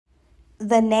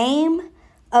The name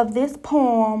of this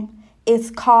poem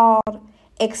is called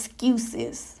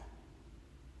Excuses.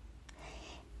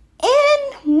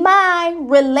 In my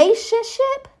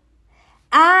relationship,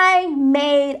 I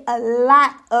made a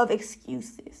lot of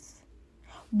excuses.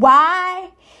 Why?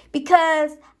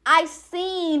 Because I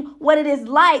seen what it is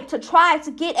like to try to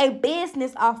get a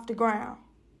business off the ground.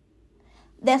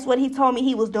 That's what he told me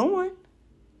he was doing.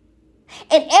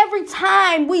 And every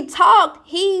time we talked,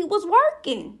 he was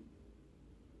working.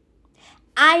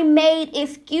 I made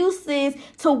excuses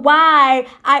to why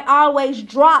I always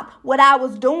dropped what I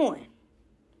was doing.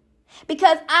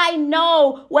 Because I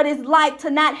know what it's like to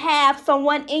not have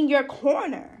someone in your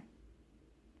corner.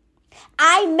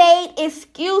 I made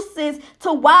excuses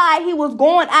to why he was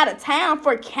going out of town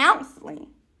for counseling.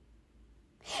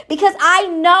 Because I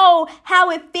know how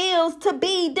it feels to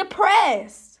be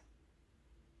depressed.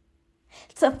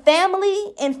 To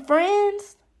family and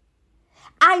friends,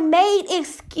 I made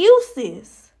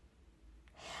excuses.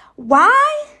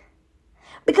 Why?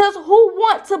 Because who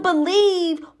want to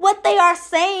believe what they are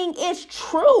saying is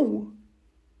true?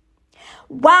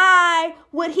 Why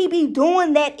would he be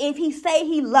doing that if he say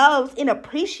he loves and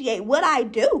appreciate what I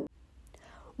do?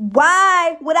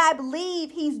 Why would I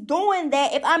believe he's doing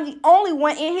that if I'm the only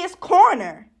one in his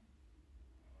corner?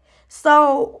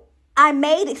 So I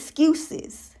made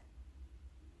excuses.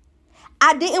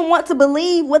 I didn't want to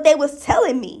believe what they was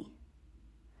telling me.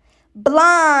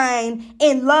 Blind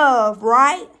in love,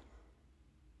 right?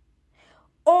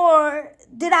 Or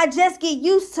did I just get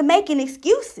used to making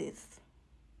excuses?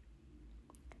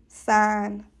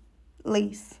 Sign,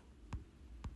 Lise.